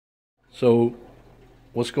So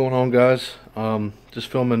what's going on, guys? Just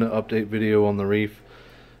filming an update video on the reef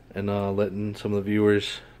and letting some of the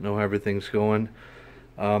viewers know how everything's going.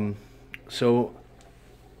 So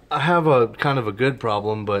I have a kind of a good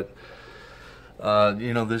problem, but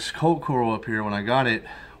you know, this coat coral up here, when I got it,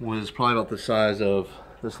 was probably about the size of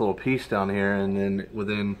this little piece down here, and then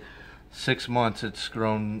within 6 months it's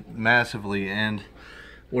grown massively, and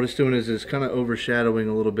what it's doing is it's kind of overshadowing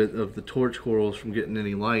a little bit of the torch corals from getting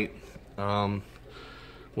any light,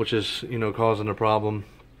 which is, you know, causing a problem.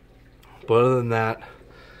 But other than that,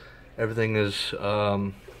 everything is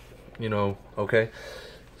you know, okay.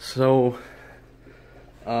 So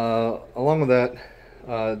along with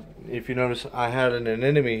that, if you notice, I had an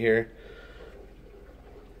anemone here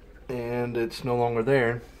and it's no longer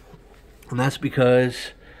there, and that's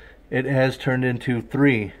because it has turned into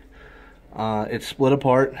three. It's split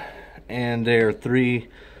apart, and there are three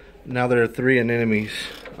anemones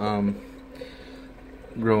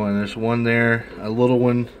growing. There's one there, a little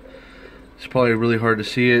one. It's probably really hard to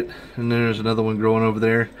see it, and then there's another one growing over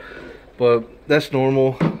there, but that's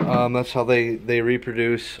normal. That's how they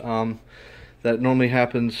reproduce. That normally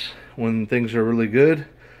happens when things are really good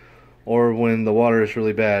or when the water is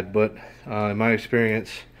really bad, but in my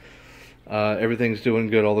experience, everything's doing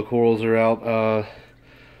good. All the corals are out.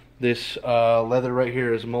 This leather right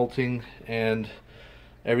here is molting, and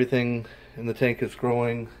everything in the tank is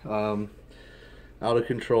growing out of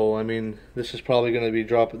control. I mean, this is probably going to be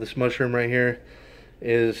dropping. This mushroom right here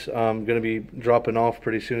is going to be dropping off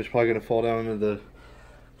pretty soon. It's probably going to fall down into the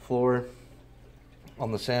floor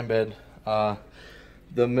on the sand bed.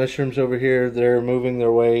 The mushrooms over here, they're moving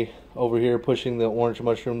their way over here, pushing the orange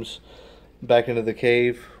mushrooms back into the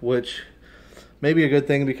cave, which may be a good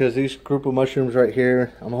thing, because these group of mushrooms right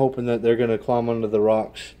here, I'm hoping that they're going to climb under the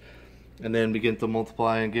rocks and then begin to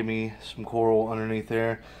multiply and give me some coral underneath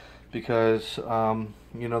there, because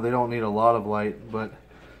you know, they don't need a lot of light. But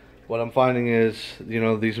what I'm finding is, you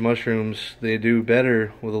know, these mushrooms, they do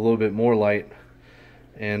better with a little bit more light.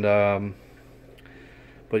 And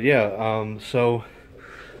but yeah, so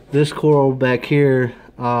this coral back here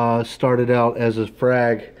started out as a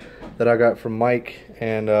frag that I got from Mike,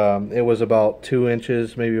 and it was about 2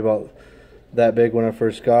 inches, maybe about that big when I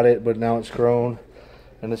first got it, but now it's grown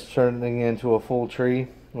and it's turning into a full tree,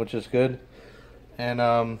 which is good. And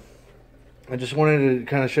I just wanted to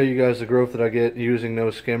kind of show you guys the growth that I get using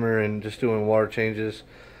no skimmer and just doing water changes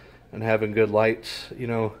and having good lights. You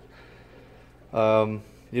know,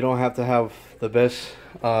 you don't have to have the best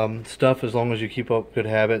stuff as long as you keep up good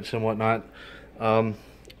habits and whatnot.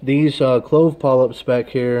 These clove polyps back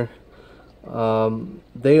here,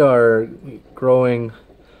 they are growing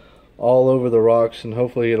all over the rocks, and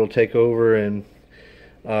hopefully it'll take over and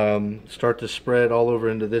start to spread all over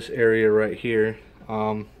into this area right here.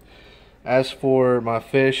 As for my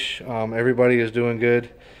fish, everybody is doing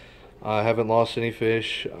good. I haven't lost any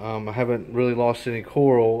fish. I haven't really lost any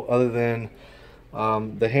coral, other than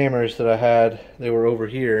the hammers that I had. They were over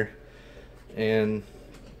here, and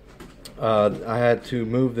I had to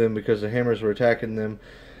move them because the hammers were attacking them.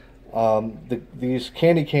 These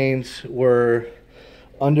candy canes were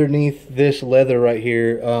underneath this leather right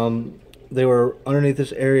here. They were underneath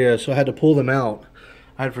this area, so I had to pull them out.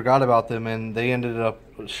 I had forgot about them, and they ended up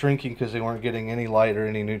shrinking because they weren't getting any light or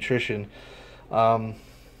any nutrition. So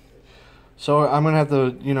I'm gonna have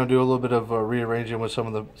to, you know, do a little bit of rearranging with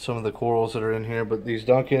some of the corals that are in here. But these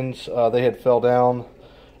Duncans, they had fell down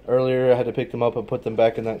earlier. I had to pick them up and put them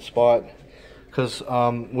back in that spot, because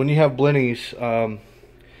when you have blennies,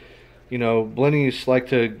 you know, blennies like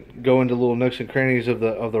to go into little nooks and crannies of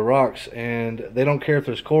the rocks, and they don't care if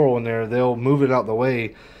there's coral in there. They'll move it out the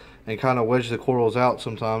way and kind of wedge the corals out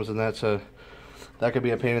sometimes, and that could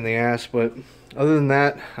be a pain in the ass. But other than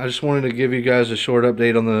that, I just wanted to give you guys a short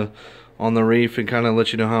update on the reef and kind of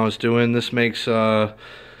let you know how it's doing. This makes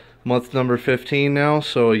month number 15 now,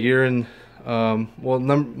 so a year and well,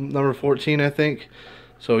 number 14, I think.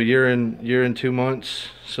 So a year and 2 months.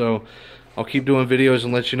 So I'll keep doing videos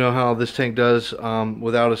and let you know how this tank does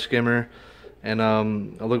without a skimmer. And I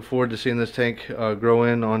look forward to seeing this tank grow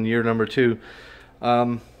in on year number 2.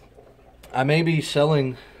 I may be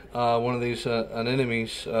selling one of these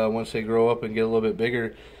anemones once they grow up and get a little bit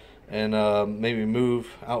bigger, and maybe move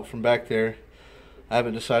out from back there. I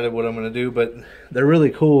haven't decided what I'm going to do, but they're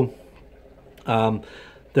really cool.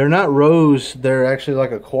 They're not rose, they're actually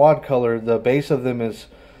like a quad color. The base of them is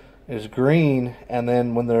green, and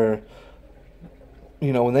then when they're,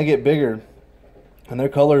 you know, when they get bigger and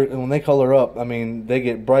when they color up, I mean, they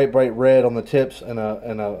get bright red on the tips and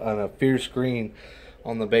a fierce green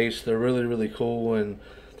on the base. They're really cool, and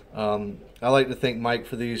I like to thank Mike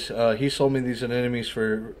for these. He sold me these anemones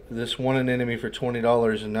for this one anemone for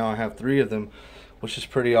 $20, and now I have 3 of them, which is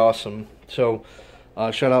pretty awesome. So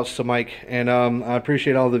shout outs to Mike, and I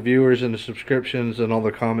appreciate all the viewers and the subscriptions and all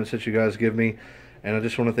the comments that you guys give me. And I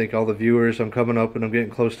just want to thank all the viewers. I'm coming up and I'm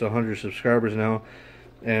getting close to 100 subscribers now,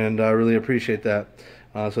 and I really appreciate that.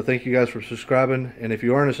 So thank you guys for subscribing, and if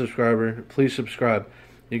you aren't a subscriber, please subscribe.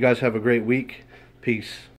 You guys have a great week. Peace.